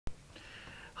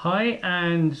Hi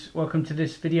and welcome to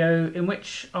this video in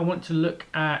which I want to look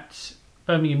at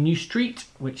Birmingham New Street,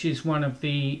 which is one of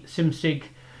the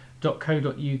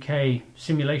simsig.co.uk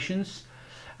simulations,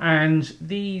 and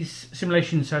these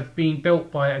simulations have been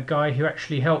built by a guy who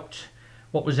actually helped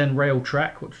what was then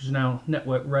Railtrack, which was now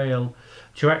Network Rail,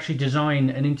 to actually design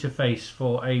an interface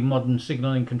for a modern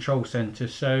signalling control centre.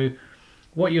 So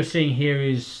what you're seeing here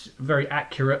is very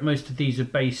accurate. Most of these are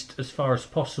based as far as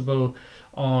possible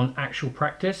on actual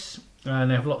practice,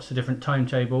 and they have lots of different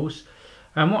timetables.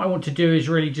 And what I want to do is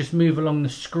really just move along the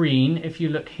screen. If you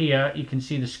look here, you can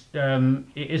see this. It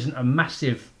isn't a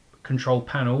massive control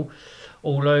panel,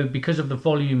 although because of the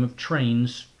volume of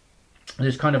trains,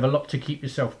 there's kind of a lot to keep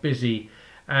yourself busy.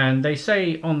 And they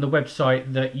say on the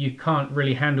website that you can't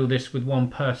really handle this with one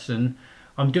person.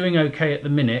 I'm doing okay at the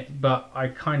minute, but I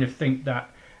kind of think that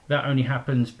that only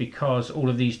happens because all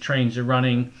of these trains are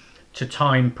running to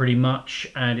time pretty much,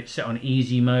 and it's set on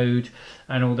easy mode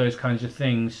and all those kinds of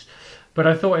things. But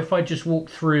I thought if I just walk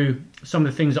through some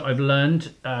of the things that I've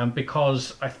learned,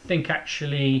 because I think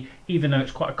actually, even though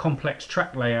it's quite a complex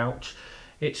track layout,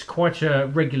 it's quite a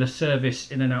regular service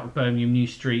in and out of Birmingham New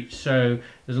Street. So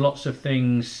there's lots of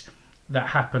things that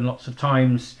happen lots of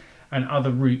times and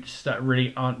other routes that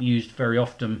really aren't used very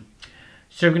often.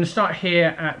 So we're going to start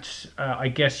here at, I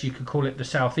guess you could call it the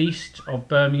southeast of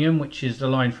Birmingham, which is the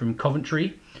line from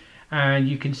Coventry. And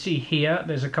you can see here,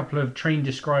 there's a couple of train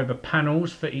describer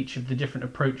panels for each of the different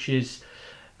approaches.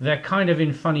 They're kind of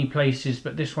in funny places,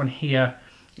 but this one here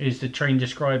is the train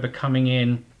describer coming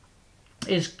in.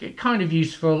 It's kind of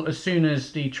useful. As soon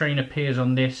as the train appears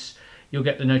on this, you'll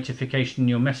get the notification in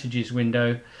your messages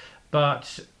window.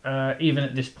 But even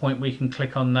at this point, we can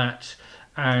click on that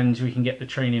and we can get the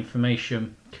train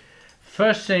information.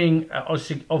 First thing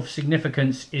of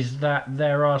significance is that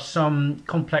there are some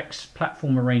complex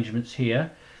platform arrangements here.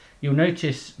 You'll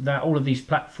notice that all of these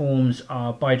platforms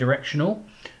are bidirectional,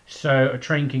 so a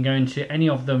train can go into any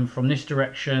of them from this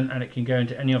direction and it can go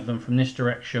into any of them from this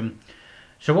direction.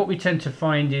 So what we tend to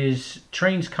find is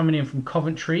trains coming in from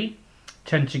Coventry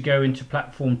tend to go into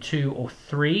platform 2 or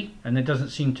 3, and there doesn't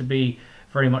seem to be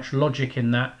very much logic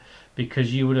in that,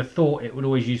 because you would have thought it would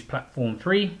always use platform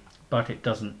 3, but it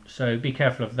doesn't. So be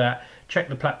careful of that. Check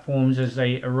the platforms as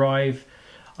they arrive.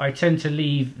 I tend to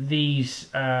leave these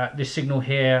this signal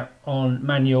here on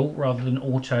manual rather than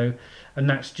auto, and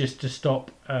that's just to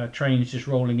stop trains just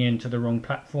rolling into the wrong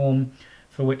platform,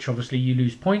 for which obviously you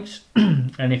lose points.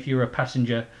 And if you're a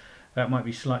passenger, that might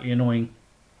be slightly annoying.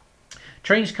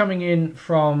 Trains coming in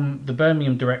from the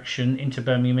Birmingham direction into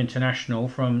Birmingham International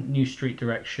from New Street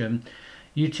direction,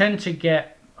 you tend to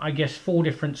get, I guess, 4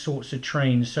 different sorts of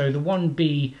trains. So the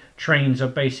 1B trains are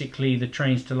basically the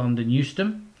trains to London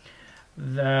Euston.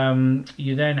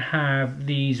 You then have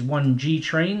these 1G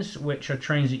trains, which are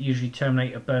trains that usually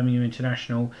terminate at Birmingham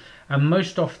International, and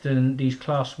most often these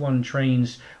class 1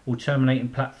 trains will terminate in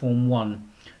platform 1.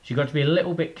 So you've got to be a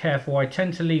little bit careful. I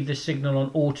tend to leave this signal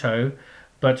on auto,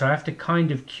 but I have to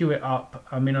kind of queue it up.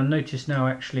 I mean, I notice now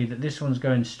actually that this one's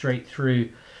going straight through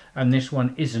and this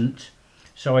one isn't.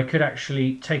 So I could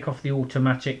actually take off the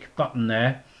automatic button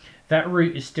there. That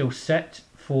route is still set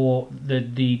for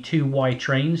the 2Y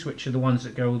trains, which are the ones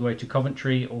that go all the way to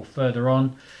Coventry or further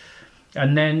on.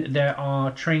 And then there are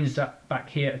trains that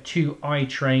back here, a 2I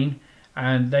train,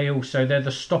 and they're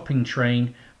the stopping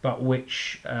train, but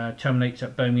which terminates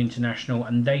at Birmingham International,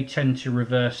 and they tend to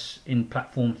reverse in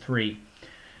platform 3.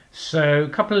 So a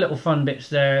couple of little fun bits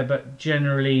there, but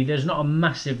generally there's not a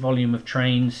massive volume of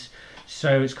trains,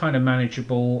 so it's kind of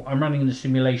manageable. I'm running the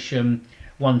simulation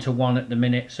 1-to-1 at the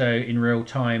minute, so in real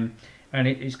time, and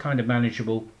it is kind of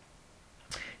manageable.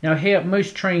 Now here,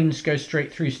 most trains go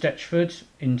straight through Stetchford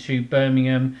into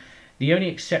Birmingham. The only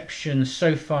exception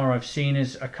so far I've seen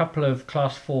is a couple of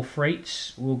class 4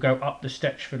 freights will go up the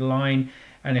Stetchford line,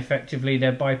 and effectively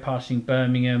they're bypassing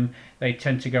Birmingham. They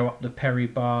tend to go up the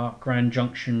Perry-Bar Grand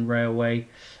Junction Railway,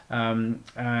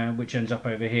 which ends up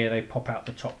over here. They pop out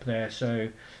the top there, so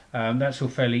that's all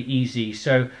fairly easy.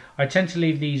 So I tend to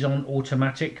leave these on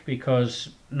automatic because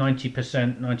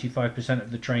 90%, 95% of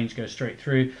the trains go straight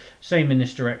through. Same in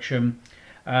this direction.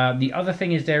 The other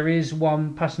thing is there is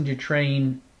one passenger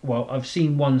train, well, I've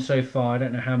seen one so far, I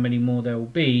don't know how many more there will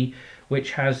be,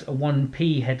 which has a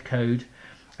 1P head code,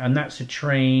 and that's a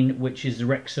train which is the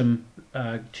Wrexham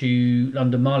to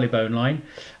London Marylebone line,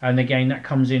 and again that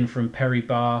comes in from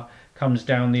Perry-Bar, comes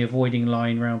down the avoiding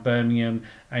line around Birmingham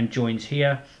and joins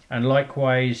here. And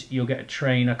likewise you'll get a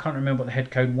train, I can't remember what the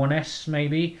head code, 1S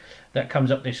maybe, that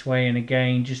comes up this way, and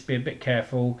again just be a bit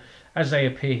careful as they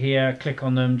appear here. Click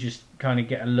on them, just kind of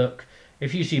get a look.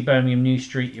 If you see Birmingham New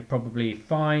Street, you're probably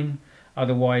fine.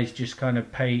 Otherwise, just kind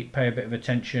of pay a bit of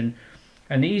attention.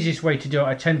 And the easiest way to do it,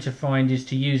 I tend to find, is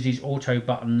to use these auto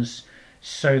buttons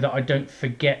so that I don't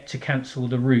forget to cancel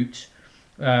the route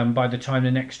by the time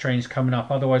the next train's coming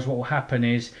up. Otherwise, what will happen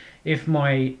is, if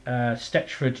my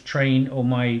Stetchford train or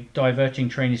my diverting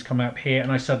train is coming up here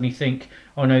and I suddenly think,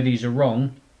 oh no, these are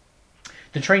wrong,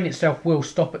 the train itself will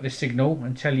stop at this signal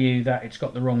and tell you that it's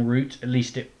got the wrong route. At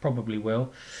least it probably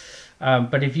will.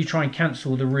 But if you try and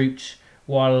cancel the route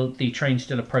while the train's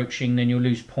still approaching, then you'll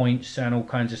lose points and all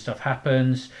kinds of stuff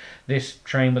happens. This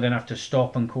train will then have to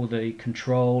stop and call the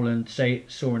control and say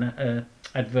it saw an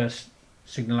adverse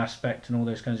signal aspect and all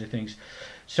those kinds of things.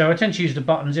 So I tend to use the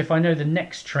buttons. If I know the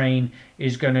next train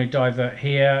is going to divert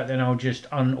here, then I'll just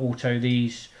unauto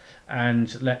these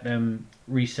and let them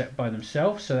reset by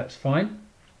themselves, so that's fine.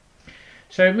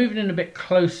 So moving in a bit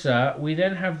closer, we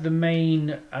then have the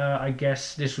main, I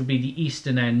guess this would be the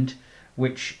eastern end,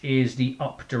 which is the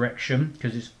up direction,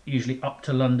 because it's usually up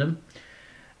to London.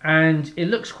 And it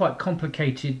looks quite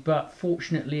complicated, but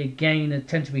fortunately, again, there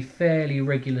tend to be fairly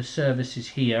regular services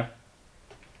here.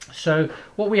 So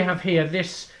what we have here,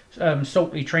 this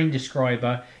Saltley train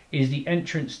describer, is the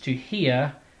entrance to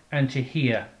here and to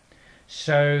here.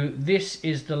 So this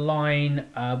is the line,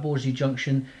 Borsley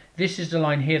Junction. This is the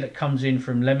line here that comes in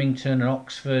from Leamington and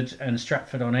Oxford and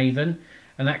Stratford-on-Avon,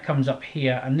 and that comes up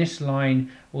here, and this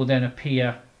line will then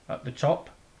appear at the top.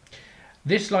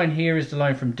 This line here is the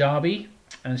line from Derby,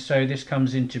 and so this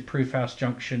comes into Proofhouse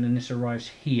Junction and this arrives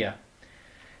here.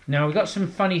 Now we've got some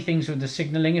funny things with the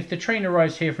signalling. If the train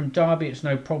arrives here from Derby, it's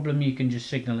no problem, you can just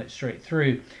signal it straight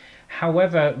through.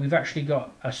 However, we've actually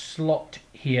got a slot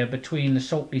here between the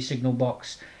Saltley signal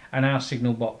box and our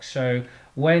signal box. So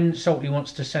when Saltley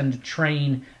wants to send a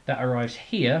train that arrives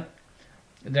here,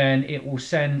 then it will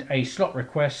send a slot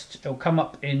request. It'll come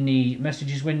up in the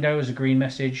messages window as a green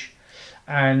message,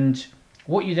 and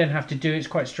what you then have to do is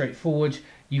quite straightforward.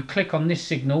 You click on this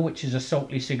signal, which is a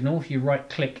Saltley signal. If you right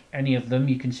click any of them,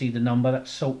 you can see the number.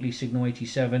 That's Saltley signal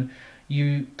 87.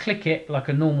 You click it like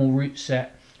a normal route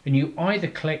set, and you either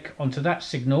click onto that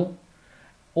signal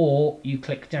or you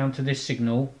click down to this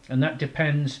signal, and that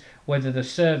depends whether the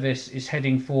service is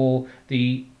heading for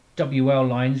the WL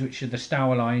lines, which are the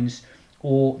Stour lines,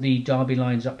 or the Derby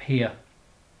lines up here.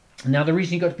 Now the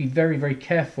reason you've got to be very, very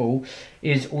careful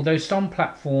is, although some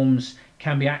platforms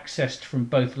can be accessed from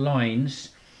both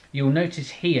lines, you'll notice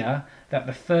here that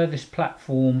the furthest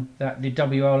platform that the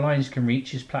WL lines can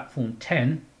reach is platform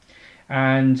 10,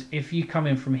 and if you come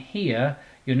in from here,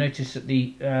 you'll notice that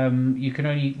the you can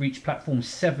only reach platform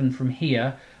 7 from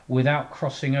here without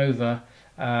crossing over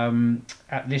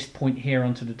at this point here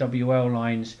onto the WL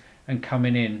lines and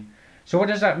coming in. So what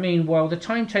does that mean? Well, the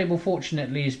timetable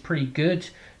fortunately is pretty good.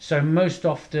 So most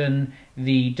often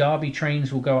the Derby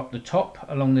trains will go up the top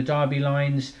along the Derby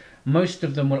lines. Most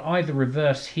of them will either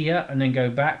reverse here and then go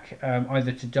back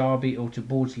either to Derby or to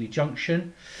Borsley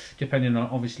Junction, depending on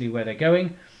obviously where they're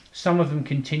going. Some of them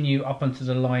continue up onto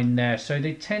the line there, so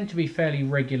they tend to be fairly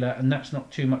regular, and that's not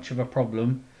too much of a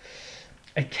problem.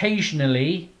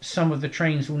 Occasionally, some of the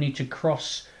trains will need to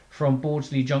cross from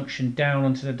Borsley Junction down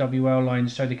onto the WL line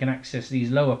so they can access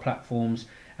these lower platforms,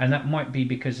 and that might be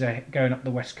because they're going up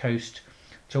the west coast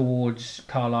towards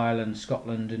Carlisle and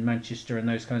Scotland and Manchester and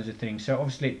those kinds of things. So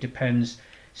obviously it depends.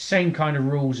 Same kind of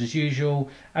rules as usual.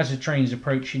 As the train's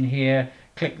approaching here,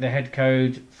 click the head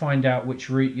code, find out which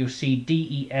route. You'll see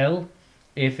DEL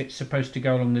if it's supposed to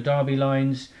go along the Derby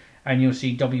lines, and you'll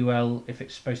see WL if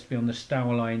it's supposed to be on the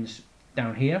Stour lines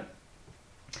down here.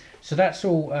 So that's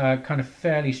all kind of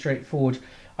fairly straightforward.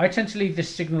 I tend to leave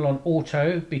this signal on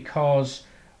auto because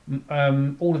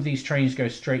all of these trains go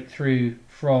straight through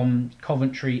from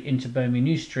Coventry into Birmingham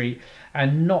New Street,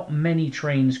 and not many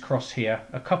trains cross here.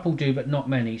 A couple do, but not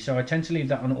many, so I tend to leave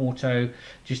that on auto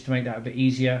just to make that a bit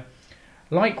easier.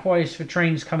 Likewise, for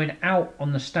trains coming out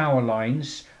on the Stour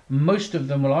lines, most of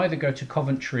them will either go to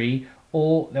Coventry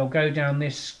or they'll go down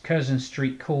this Curzon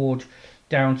Street chord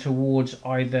down towards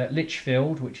either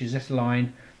Lichfield, which is this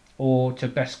line, or to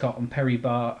Bescot and Perry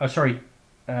Bar. Bescot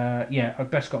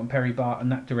and Perry Bar in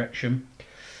that direction.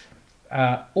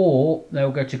 Or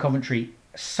they'll go to Coventry.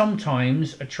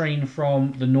 Sometimes a train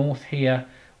from the north here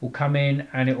will come in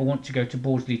and it will want to go to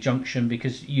Borsley Junction,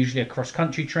 because usually a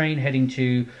cross-country train heading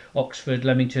to Oxford,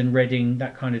 Leamington, Reading,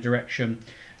 that kind of direction.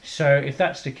 So if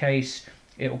that's the case,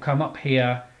 it will come up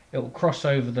here, it will cross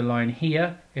over the line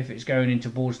here if it's going into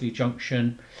Borsley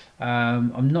Junction.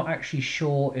 I'm not actually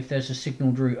sure if there's a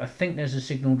signalled route. I think there's a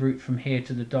signalled route from here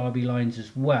to the Derby lines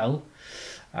as well.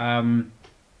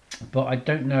 But I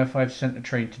don't know if I've sent a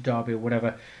train to Derby or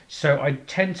whatever. So I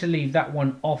tend to leave that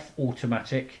one off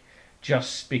automatic,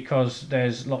 just because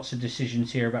there's lots of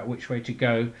decisions here about which way to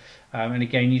go. And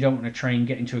again, you don't want a train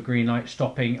getting to a green light,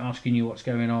 stopping, asking you what's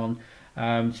going on,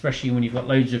 especially when you've got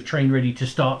loads of train ready to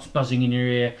start buzzing in your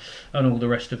ear and all the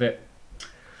rest of it.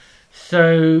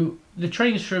 So the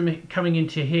trains from coming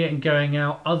into here and going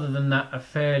out, other than that, are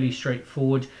fairly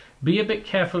straightforward. Be a bit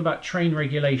careful about train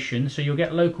regulation. So you'll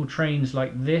get local trains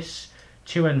like this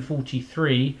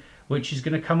 2N43, which is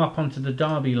going to come up onto the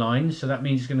Derby line. So that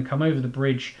means it's going to come over the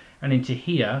bridge and into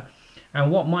here.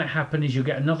 And what might happen is you'll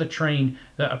get another train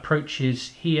that approaches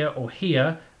here or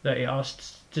here that it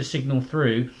asks to signal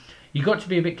through. You've got to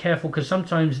be a bit careful, because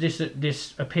sometimes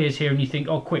this appears here and you think,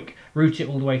 oh, quick, route it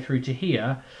all the way through to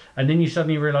here. And then you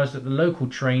suddenly realise that the local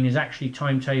train is actually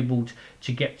timetabled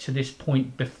to get to this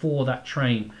point before that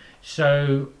train.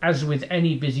 So as with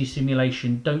any busy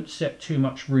simulation, don't set too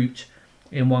much route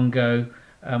in one go,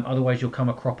 otherwise you'll come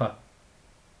a cropper.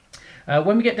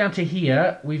 When we get down to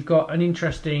here, we've got an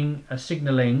interesting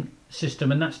signalling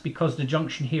system, and that's because the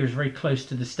junction here is very close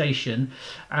to the station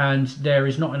and there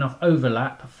is not enough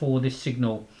overlap for this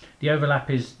signal. The overlap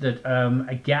is that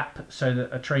a gap so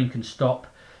that a train can stop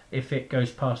if it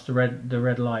goes past the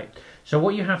red light. So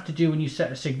what you have to do when you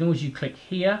set a signal is you click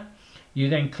here, you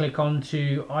then click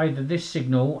onto either this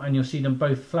signal and you'll see them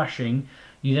both flashing.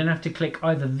 You then have to click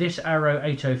either this arrow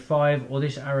 805 or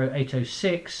this arrow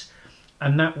 806,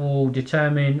 and that will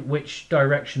determine which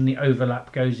direction the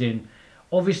overlap goes in.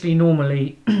 Obviously,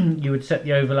 normally you would set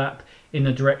the overlap in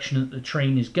the direction that the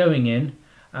train is going in,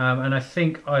 and I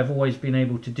think I've always been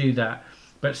able to do that.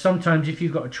 But sometimes if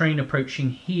you've got a train approaching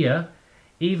here,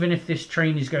 even if this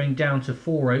train is going down to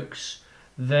Four Oaks,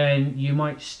 then you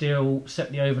might still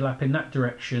set the overlap in that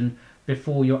direction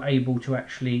before you're able to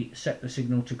actually set the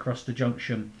signal to cross the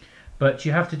junction. But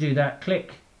you have to do that,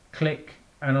 click, click,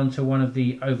 and onto one of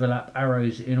the overlap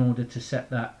arrows in order to set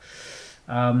that.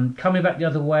 Coming back the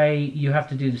other way, you have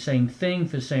to do the same thing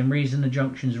for the same reason. The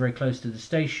junction is very close to the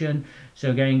station.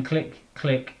 So again, click,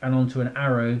 click, and onto an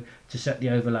arrow to set the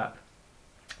overlap.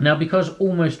 Now, because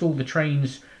almost all the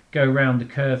trains go around the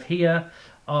curve here,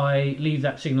 I leave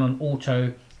that signal on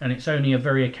auto, and it's only a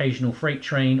very occasional freight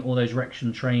train or those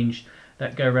Wrexham trains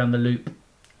that go around the loop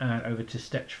and over to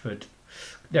Stetchford.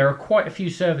 There are quite a few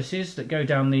services that go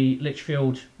down the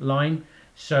Lichfield line,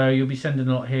 so you'll be sending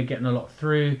a lot here, getting a lot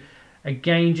through.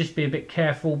 Again, just be a bit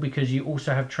careful, because you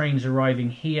also have trains arriving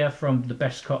here from the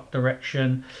Bestcott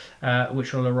direction,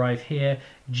 which will arrive here.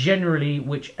 Generally,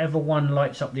 whichever one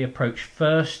lights up the approach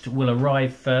first will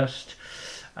arrive first.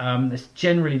 That's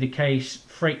generally the case.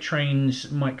 Freight trains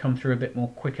might come through a bit more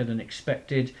quicker than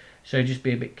expected, so just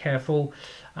be a bit careful.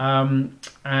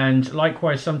 And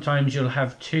likewise, sometimes you'll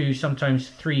have two, sometimes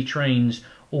three trains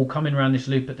all coming around this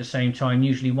loop at the same time,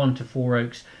 usually one to Four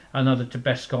Oaks, another to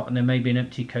Bestcott, and there may be an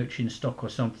empty coach in stock or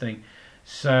something.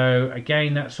 So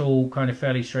again, that's all kind of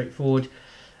fairly straightforward.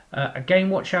 Again,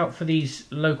 watch out for these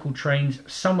local trains.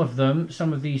 Some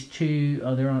of these two,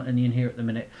 oh, there aren't any in here at the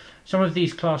minute. Some of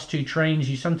these class 2 trains,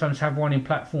 you sometimes have one in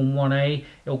platform 1A.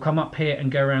 It'll come up here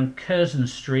and go around Curzon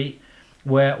Street,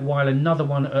 while another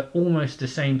one at almost the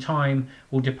same time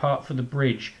will depart for the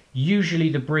bridge. Usually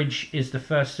the bridge is the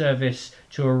first service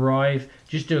to arrive.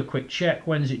 Just do a quick check.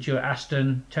 When's it due at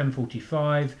Aston?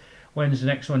 10:45. When's the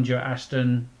next one due at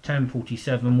Aston?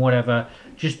 10:47, whatever.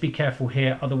 Just be careful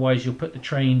here, otherwise you'll put the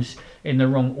trains in the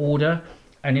wrong order,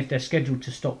 and if they're scheduled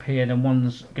to stop here, then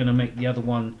one's going to make the other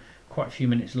one quite a few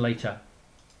minutes later.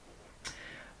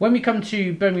 When we come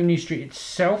to Birmingham New Street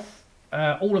itself,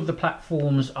 all of the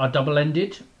platforms are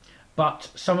double-ended, but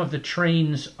some of the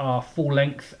trains are full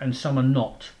length and some are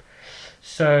not.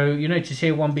 So you notice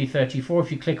here 1B34,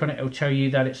 if you click on it, it'll tell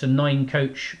you that it's a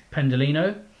 9-coach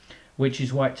Pendolino, which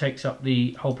is why it takes up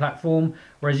the whole platform.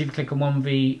 Whereas if you click on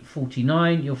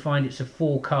 1V49, you'll find it's a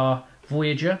 4-car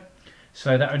Voyager,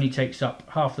 so that only takes up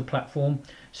half the platform.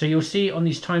 So you'll see on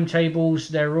these timetables,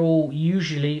 they're all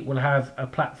usually will have a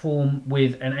platform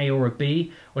with an A or a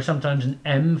B, or sometimes an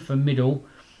M for middle.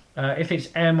 If it's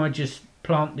M, I just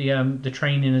plant the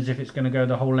train in as if it's going to go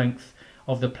the whole length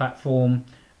of the platform.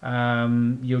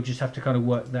 You'll just have to kind of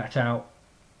work that out.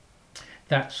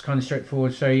 That's kind of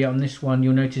straightforward. So yeah, on this one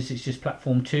you'll notice it's just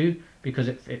platform 2 because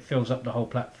it fills up the whole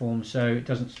platform, so it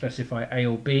doesn't specify A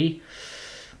or B.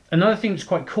 Another thing that's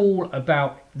quite cool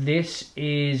about this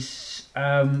is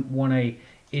 1A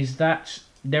is that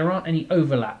there aren't any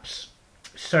overlaps.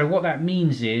 So what that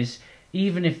means is,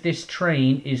 even if this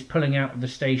train is pulling out of the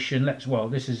station,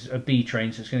 this is a B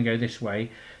train, so it's going to go this way.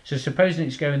 So supposing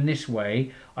it's going this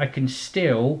way, I can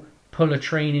still pull a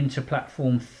train into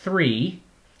platform 3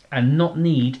 and not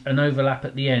need an overlap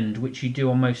at the end, which you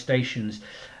do on most stations.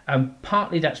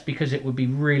 Partly that's because it would be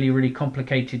really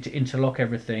complicated to interlock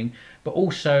everything, but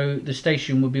also the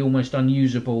station would be almost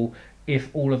unusable if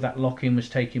all of that lock-in was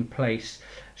taking place.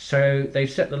 So they've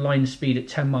set the line speed at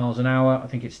 10 miles an hour. I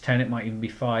think it's 10, it might even be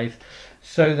 5,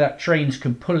 so that trains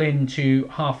can pull into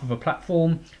half of a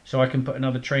platform. So I can put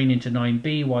another train into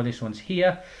 9B while this one's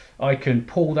here. I can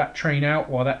pull that train out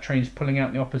while that train's pulling out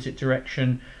in the opposite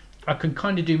direction. I can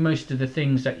kind of do most of the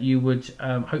things that you would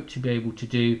hope to be able to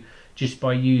do just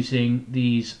by using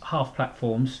these half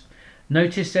platforms.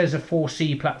 Notice there's a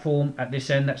 4C platform at this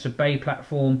end. That's a bay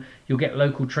platform. You'll get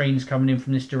local trains coming in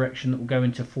from this direction that will go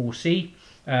into 4C,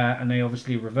 and they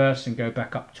obviously reverse and go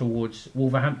back up towards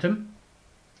Wolverhampton.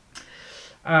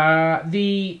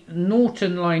 The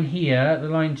Norton line here, the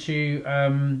line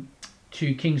to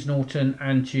Kings Norton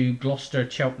and to Gloucester,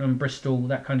 Cheltenham, Bristol,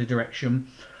 that kind of direction.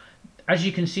 As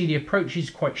you can see, the approach is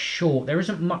quite short. There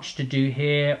isn't much to do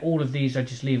here. All of these I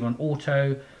just leave on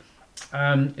auto.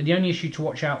 The only issue to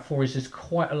watch out for is there's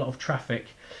quite a lot of traffic,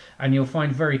 and you'll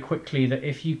find very quickly that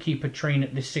if you keep a train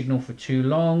at this signal for too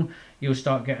long, you'll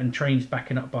start getting trains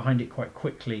backing up behind it quite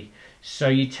quickly. So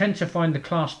you tend to find the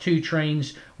class 2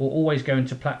 trains will always go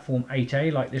into platform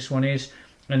 8A like this one is,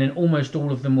 and then almost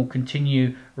all of them will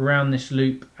continue around this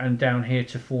loop and down here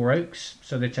to Four Oaks.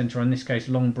 So they tend to run, in this case,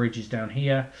 Longbridge is down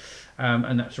here,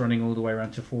 and that's running all the way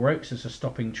around to Four Oaks as a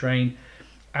stopping train.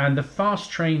 And the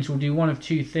fast trains will do one of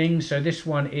two things. So this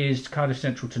one is Cardiff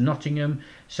Central to Nottingham.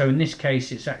 So in this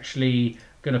case, it's actually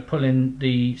going to pull in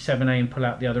the 7A and pull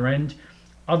out the other end.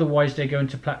 Otherwise, they go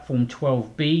into platform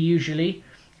 12B usually.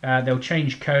 They'll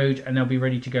change code and they'll be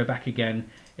ready to go back again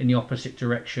in the opposite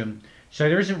direction. So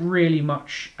there isn't really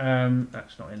much,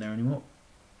 that's not in there anymore.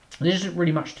 There isn't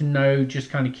really much to know, just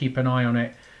kind of keep an eye on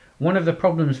it. One of the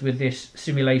problems with this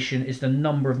simulation is the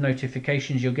number of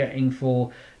notifications you're getting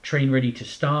for train ready to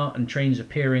start and trains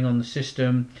appearing on the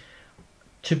system.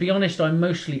 To be honest, I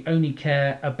mostly only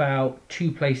care about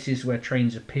two places where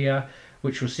trains appear,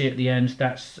 which we'll see at the end.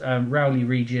 That's Rowley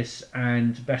Regis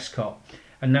and Bescot.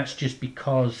 And that's just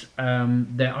because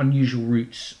they're unusual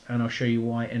routes, and I'll show you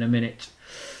why in a minute.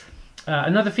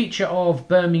 Another feature of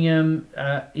Birmingham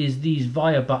is these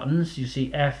via buttons. You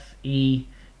see F, E,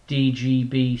 D, G,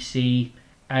 B, C,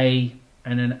 A,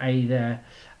 and an A there.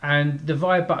 And the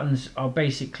via buttons are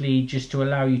basically just to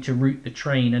allow you to route the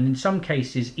train. And in some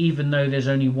cases, even though there's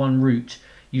only one route,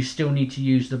 you still need to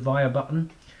use the via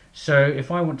button. So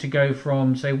if I want to go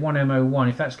from, say, 1M01,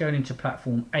 if that's going into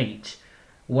platform 8,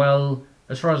 well,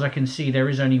 as far as I can see, there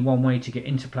is only one way to get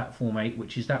into platform 8,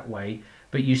 which is that way.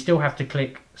 But you still have to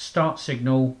click start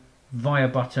signal, via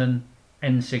button,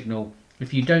 end signal.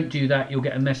 If you don't do that, you'll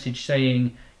get a message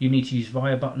saying you need to use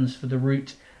via buttons for the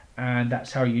route, and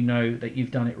that's how you know that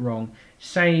you've done it wrong.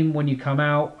 Same when you come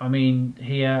out. I mean,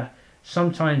 here,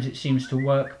 sometimes it seems to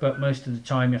work, but most of the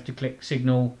time you have to click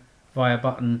signal, via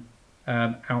button,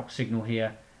 out signal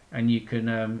here, and you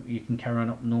can carry on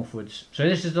up northwards. So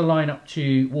this is the line up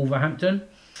to Wolverhampton.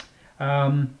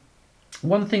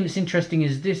 One thing that's interesting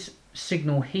is this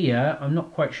signal here. I'm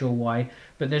not quite sure why,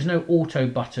 but there's no auto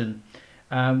button.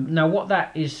 Now what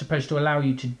that is supposed to allow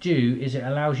you to do is it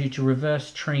allows you to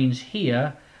reverse trains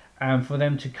here and for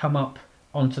them to come up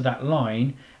onto that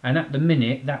line, and at the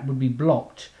minute that would be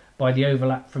blocked by the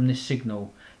overlap from this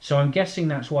signal. So I'm guessing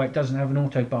that's why it doesn't have an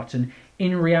auto button.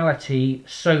 In reality,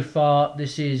 so far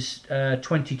this is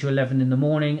 20 to 11 in the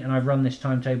morning, and I've run this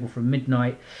timetable from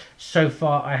midnight. So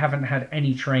far I haven't had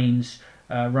any trains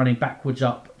running backwards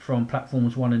up from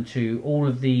platforms 1 and 2. All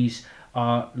of these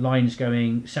are lines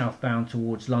going southbound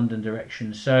towards London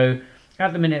direction. So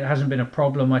at the minute it hasn't been a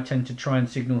problem. I tend to try and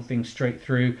signal things straight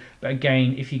through, but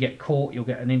again, if you get caught, you'll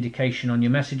get an indication on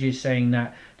your messages saying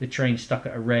that the train's stuck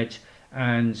at a red,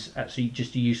 and that's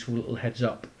just a useful little heads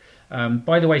up.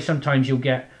 By the way, sometimes you'll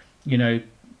get,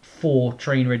 4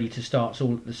 train ready to starts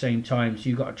all at the same time, so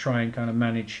you've got to try and kind of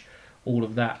manage all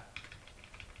of that.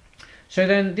 So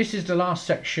then this is the last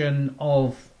section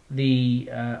of the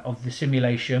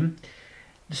simulation.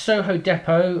 The Soho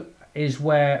depot is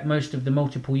where most of the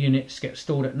multiple units get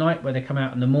stored at night, where they come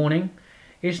out in the morning.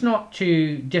 It's not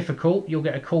too difficult. You'll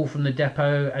get a call from the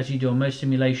depot as you do on most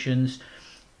simulations.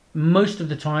 Most of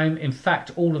the time, in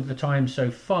fact all of the time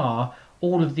so far,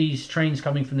 all of these trains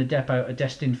coming from the depot are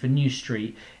destined for New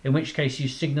Street, in which case you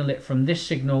signal it from this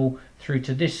signal through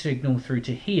to this signal through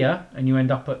to here, and you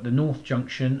end up at the North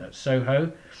Junction at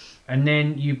Soho, and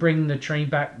then you bring the train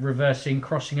back, reversing,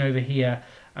 crossing over here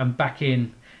and back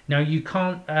in. Now you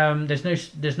can't,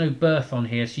 there's no berth on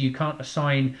here, so you can't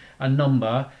assign a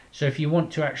number. So if you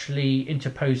want to actually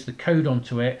interpose the code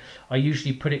onto it, I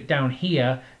usually put it down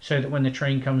here so that when the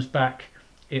train comes back,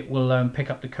 it will pick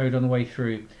up the code on the way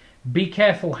through. Be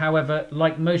careful, however,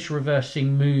 like most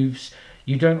reversing moves,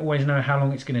 you don't always know how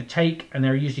long it's going to take, and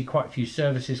there are usually quite a few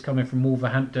services coming from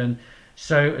Wolverhampton.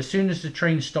 So as soon as the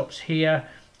train stops here,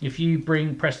 if you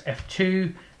press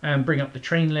F2 and bring up the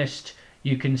train list,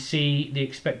 you can see the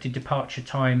expected departure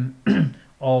time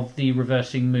of the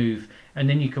reversing move, and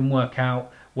then you can work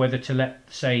out whether to let,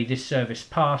 say, this service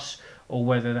pass, or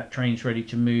whether that train's ready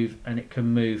to move and it can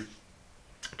move.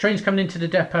 Trains coming into the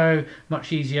depot,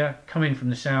 much easier, come in from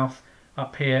the south,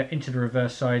 up here into the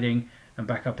reverse siding and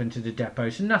back up into the depot,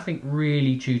 so nothing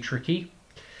really too tricky.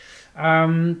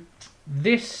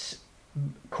 This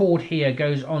cord here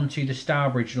goes onto the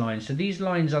Stourbridge line, so these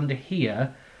lines under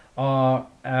here are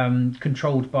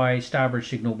controlled by Stourbridge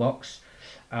signal box,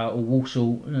 or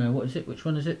Walsall, what is it, which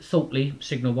one is it, Saltley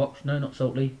signal box, no, not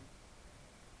Saltley,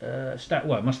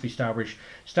 well, it must be Stourbridge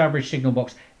signal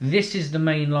box. This is the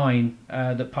main line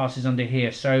that passes under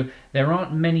here, so there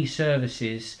aren't many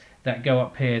services that go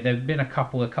up here. There have been a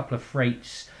couple of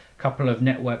freights, a couple of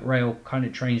network rail kind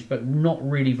of trains, but not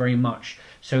really very much.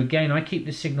 So again, I keep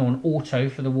the signal on auto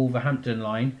for the Wolverhampton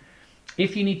line.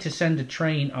 If you need to send a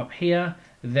train up here,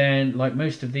 then like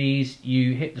most of these,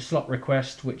 you hit the slot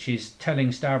request, which is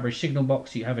telling Stourbridge signal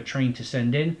box you have a train to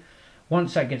send in.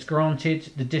 Once that gets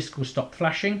granted, the disc will stop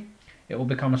flashing, it will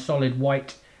become a solid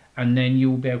white, and then you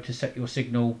will be able to set your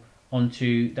signal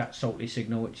onto that Saltley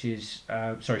signal, which is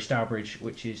Stourbridge,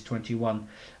 which is 21,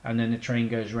 and then the train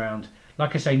goes round.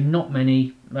 Like I say, not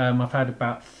many. I've had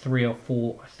about 3 or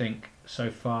 4, I think,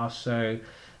 so far, so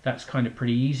that's kind of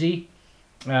pretty easy.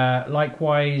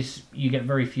 Likewise, you get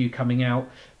very few coming out,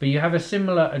 but you have a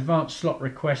similar advanced slot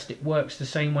request. It works the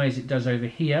same way as it does over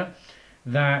here,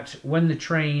 that when the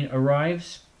train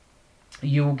arrives,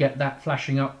 you will get that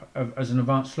flashing up as an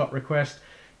advanced slot request.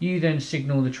 You then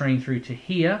signal the train through to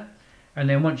here, and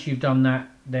then once you've done that,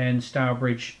 then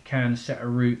Stourbridge can set a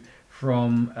route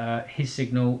from his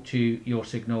signal to your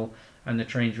signal, and the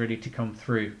train's ready to come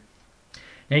through.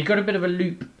 Now you've got a bit of a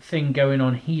loop thing going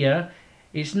on here.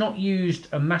 It's not used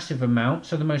a massive amount,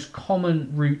 so the most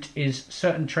common route is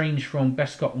certain trains from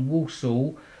Bescot and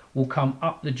Walsall will come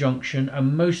up the junction,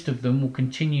 and most of them will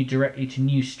continue directly to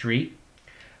New Street.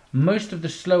 Most of the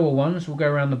slower ones will go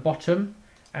around the bottom,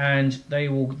 and they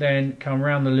will then come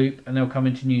around the loop and they'll come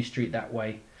into New Street that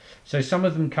way. So some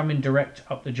of them come in direct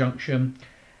up the junction.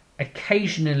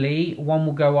 Occasionally one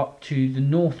will go up to the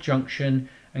North Junction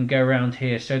and go around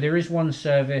here. So there is one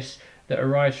service that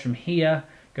arrives from here,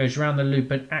 goes around the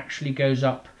loop and actually goes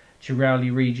up to Rowley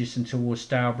Regis and towards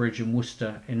Stourbridge and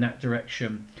Worcester in that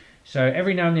direction. So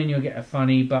every now and then you'll get a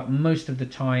funny, but most of the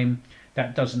time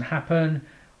that doesn't happen.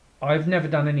 I've never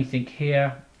done anything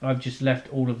here. I've just left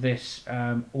all of this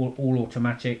all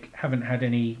automatic. Haven't had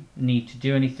any need to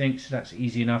do anything, so that's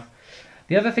easy enough.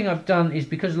 The other thing I've done is,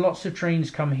 because lots of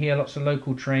trains come here, lots of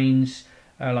local trains,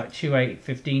 like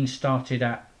 2815 started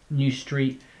at New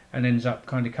Street and ends up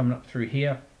kind of coming up through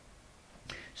here.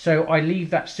 So I leave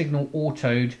that signal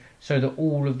autoed so that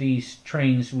all of these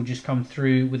trains will just come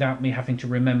through without me having to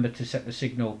remember to set the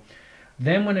signal.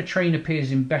 Then when a train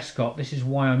appears in Bescot, this is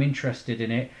why I'm interested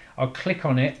in it, I'll click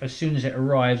on it as soon as it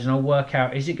arrives and I'll work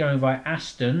out, is it going via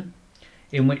Aston,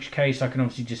 in which case I can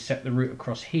obviously just set the route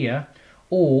across here,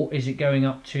 or is it going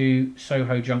up to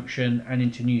Soho Junction and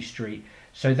into New Street.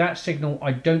 So that signal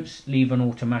I don't leave on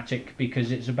automatic,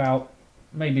 because it's about,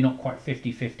 maybe not quite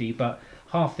 50-50, but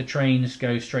half the trains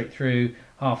go straight through,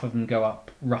 half of them go up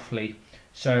roughly.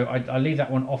 So I leave that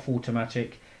one off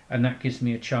automatic, and that gives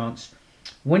me a chance.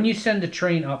 When you send a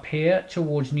train up here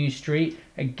towards New Street,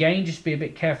 again, just be a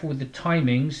bit careful with the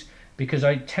timings, because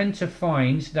I tend to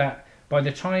find that by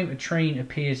the time a train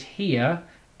appears here,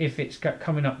 if it's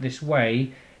coming up this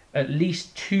way, at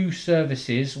least 2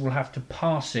 services will have to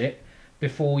pass it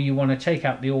before you want to take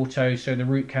out the auto so the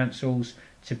route cancels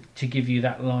to give you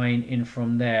that line in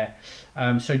from there.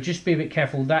 So just be a bit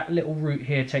careful. That little route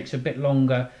here takes a bit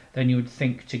longer than you would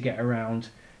think to get around.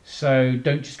 So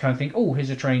don't just kind of think, oh, here's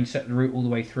a train, set the route all the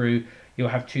way through. You'll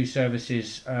have 2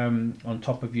 services on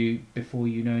top of you before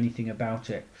you know anything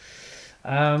about it.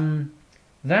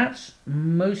 That's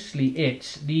mostly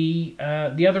it. The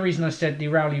other reason I said the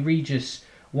Rowley Regis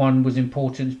one was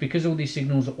important is because all these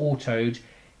signals are autoed.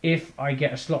 If I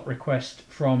get a slot request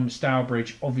from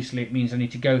Stourbridge, obviously it means I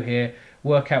need to go here,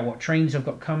 work out what trains I've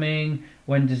got coming,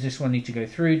 when does this one need to go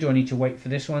through, do I need to wait for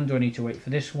this one, do I need to wait for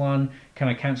this one, can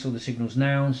I cancel the signals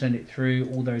now and send it through,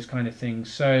 all those kind of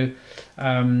things. So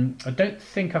I don't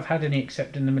think I've had any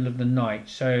except in the middle of the night,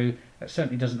 so that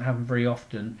certainly doesn't happen very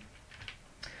often.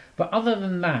 But other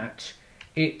than that,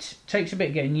 it takes a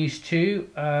bit getting used to.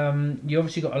 You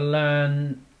obviously got to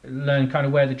learn learn kind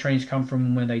of where the trains come from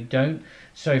and where they don't.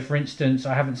 So for instance,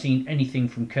 I haven't seen anything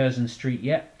from Curzon Street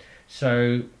yet,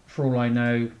 so for all I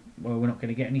know, well, we're not going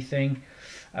to get anything.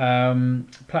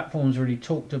 Platforms already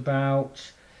talked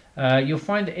about. You'll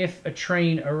find that if a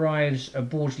train arrives at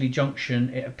Bordesley Junction,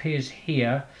 it appears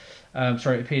here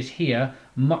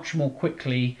much more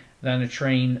quickly than a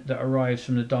train that arrives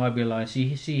from the Derby line. So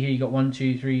you see here you got 1,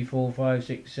 2, 3, 4, 5,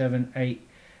 6, 7,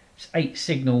 8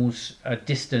 signals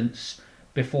distance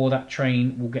before that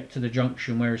train will get to the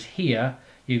junction, whereas here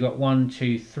you've got 1,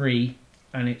 2, 3,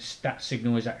 and it's that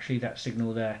signal is actually that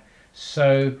signal there.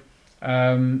 So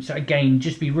so again,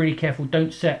 just be really careful,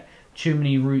 don't set too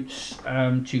many routes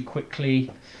too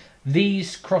quickly.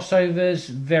 These crossovers,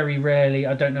 very rarely,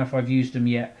 I don't know if I've used them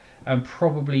yet,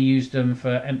 probably used them for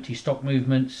empty stock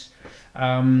movements.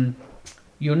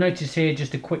 You'll notice here,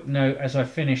 just a quick note as I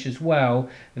finish as well,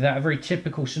 that a very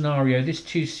typical scenario, this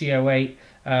 2C08,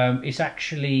 it's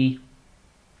actually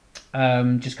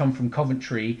just come from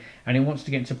Coventry and it wants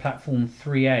to get into platform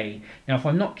 3A. Now if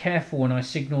I'm not careful and I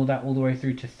signal that all the way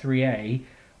through to 3A,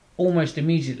 almost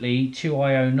immediately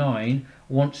 2I09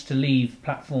 wants to leave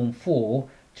platform 4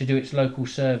 to do its local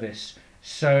service.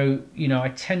 So, you know, I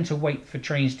tend to wait for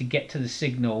trains to get to the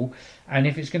signal, and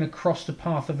if it's going to cross the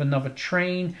path of another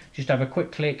train, just have a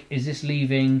quick click, is this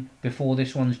leaving before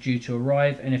this one's due to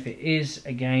arrive? And if it is,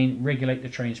 again, regulate the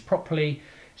trains properly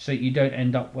so that you don't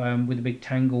end up with a big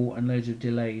tangle and loads of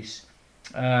delays.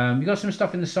 You've got some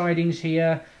stuff in the sidings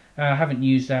here. I haven't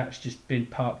used that, it's just been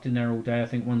parked in there all day. I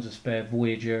think one's a spare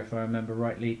Voyager if I remember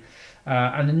rightly.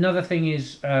 And another thing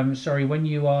is, when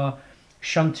you are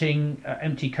shunting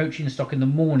empty coaching stock in the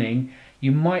morning,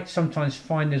 you might sometimes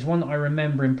find, there's one that I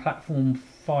remember in platform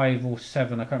 5 or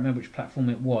 7, I can't remember which platform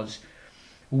it was,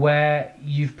 where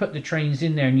you've put the trains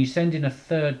in there and you send in a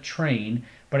third train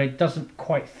but it doesn't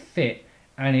quite fit,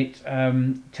 and it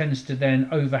tends to then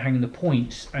overhang the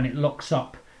points and it locks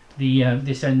up the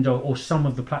this end or some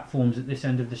of the platforms at this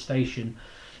end of the station.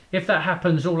 If that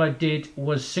happens, all I did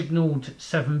was signalled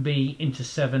 7B into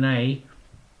 7A,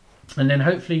 and then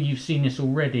hopefully you've seen this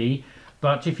already,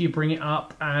 but if you bring it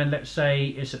up and let's say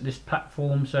it's at this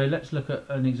platform, so let's look at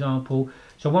an example.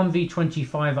 So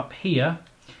 1V25 up here,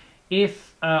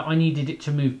 if I needed it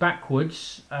to move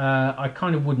backwards, I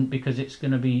kind of wouldn't because it's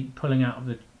going to be pulling out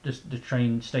of the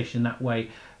train station that way,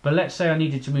 but let's say I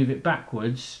needed to move it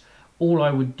backwards, all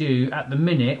I would do at the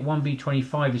minute,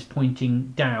 1V25 is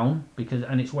pointing down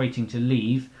and it's waiting to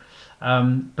leave,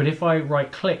 but if I right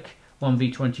click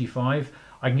 1V25,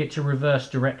 I can get to reverse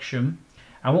direction,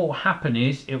 and what will happen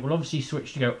is it will obviously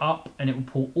switch to go up and it will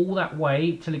pull all that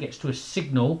way till it gets to a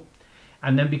signal,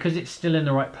 and then because it's still in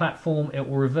the right platform it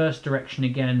will reverse direction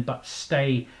again but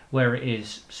stay where it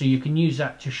is. So you can use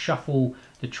that to shuffle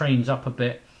the trains up a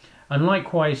bit. And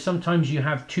likewise, sometimes you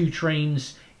have two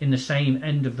trains in the same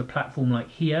end of the platform like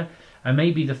here, and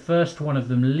maybe the first one of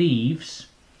them leaves,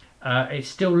 it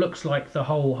still looks like the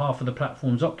whole half of the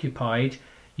platform's occupied.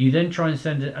 You then try and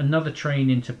send another train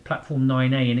into platform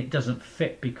 9A and it doesn't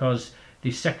fit because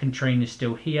the second train is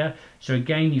still here. So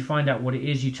again, you find out what it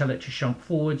is, you tell it to shunt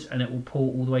forwards and it will pull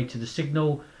all the way to the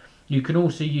signal. You can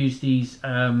also use these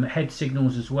head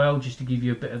signals as well, just to give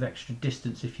you a bit of extra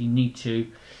distance if you need to.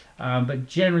 But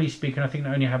generally speaking, I think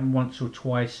that only happened once or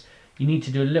twice. You need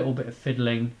to do a little bit of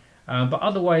fiddling. But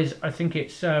otherwise, I think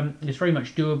it's very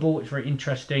much doable, it's very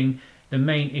interesting. The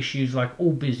main issues, like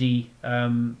all busy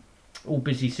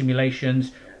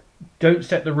simulations, don't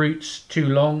set the routes too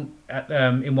long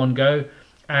in one go,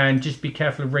 and just be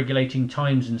careful of regulating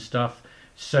times and stuff,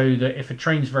 so that if a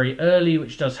train's very early,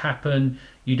 which does happen,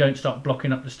 you don't start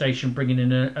blocking up the station, bringing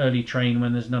in an early train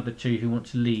when there's another two who want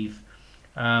to leave.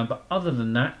 But other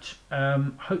than that,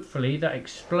 hopefully that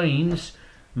explains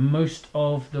most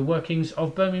of the workings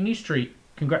of Birmingham New Street.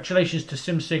 Congratulations to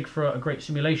Simsig for a great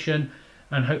simulation,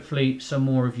 and hopefully some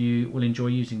more of you will enjoy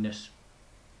using this.